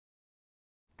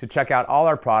To check out all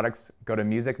our products, go to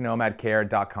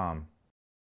MusicNomadCare.com.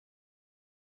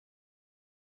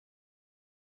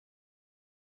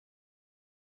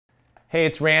 Hey,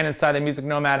 it's Rand inside the Music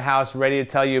Nomad house, ready to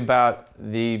tell you about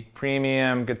the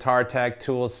premium Guitar Tech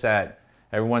tool set.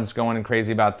 Everyone's going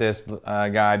crazy about this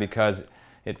guy because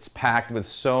it's packed with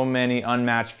so many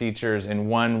unmatched features in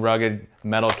one rugged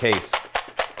metal case.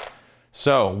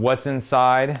 So, what's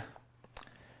inside?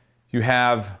 You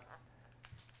have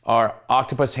our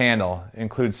octopus handle. It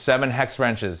includes 7 hex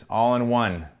wrenches, all in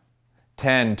one.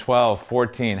 10, 12,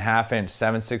 14, half inch,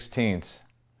 7/16.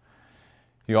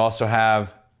 You also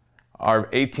have our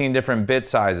 18 different bit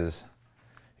sizes.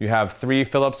 You have 3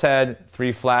 Phillips head,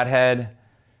 3 flathead,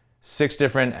 6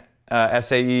 different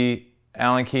SAE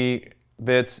Allen key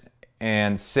bits,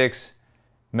 and 6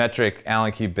 metric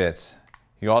Allen key bits.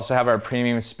 You also have our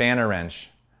premium spanner wrench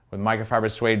with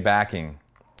microfiber suede backing,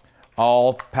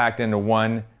 all packed into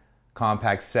one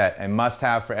compact set. A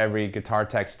must-have for every Guitar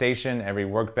Tech station, every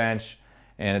workbench,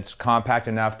 and it's compact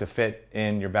enough to fit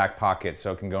in your back pocket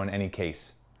so it can go in any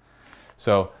case.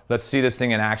 So let's see this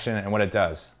thing in action and what it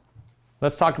does.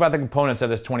 Let's talk about the components of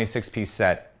this 26-piece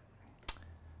set.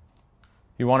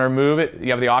 You want to remove it.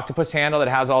 You have the octopus handle that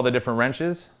has all the different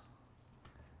wrenches.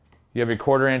 You have your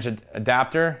 1/4-inch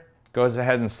adapter, goes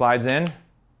ahead and slides in,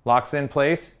 locks in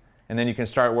place, and then you can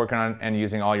start working on and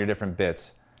using all your different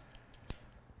bits.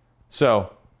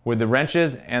 So with the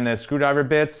wrenches and the screwdriver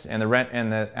bits and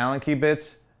the Allen key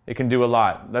bits, it can do a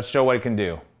lot. Let's show what it can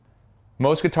do.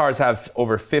 Most guitars have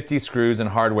over 50 screws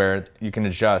and hardware you can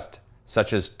adjust,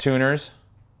 such as tuners,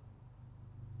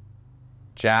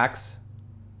 jacks,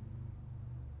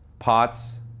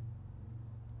 pots,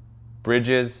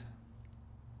 bridges,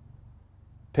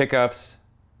 pickups,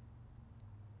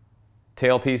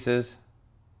 tailpieces,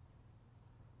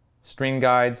 string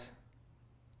guides,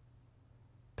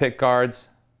 pick guards,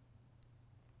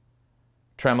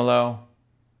 tremolo,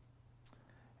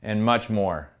 and much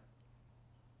more.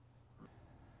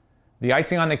 The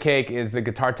icing on the cake is the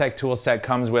Guitar Tech tool set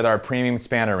comes with our premium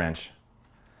spanner wrench.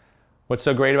 What's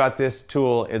so great about this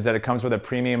tool is that it comes with a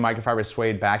premium microfiber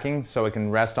suede backing, so it can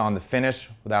rest on the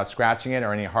finish without scratching it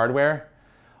or any hardware.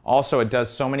 Also, it does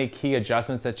so many key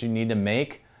adjustments that you need to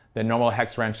make that normal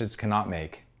hex wrenches cannot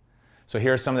make. So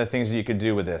here are some of the things that you could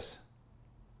do with this.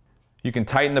 You can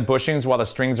tighten the bushings while the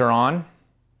strings are on.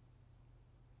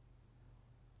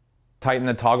 Tighten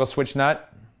the toggle switch nut.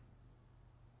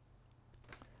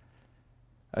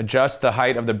 Adjust the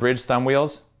height of the bridge thumb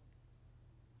wheels.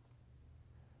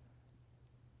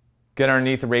 Get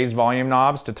underneath the raised volume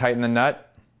knobs to tighten the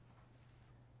nut.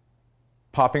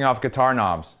 Popping off guitar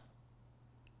knobs.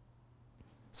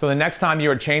 So the next time you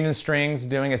are changing strings,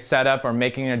 doing a setup, or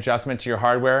making an adjustment to your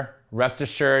hardware, rest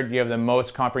assured you have the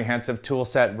most comprehensive tool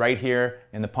set right here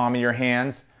in the palm of your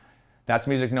hands. That's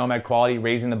Music Nomad quality,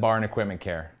 raising the bar in equipment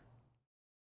care.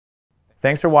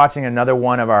 Thanks for watching another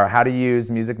one of our How to Use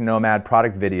Music Nomad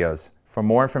product videos. For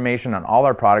more information on all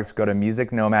our products, go to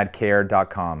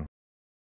MusicNomadCare.com.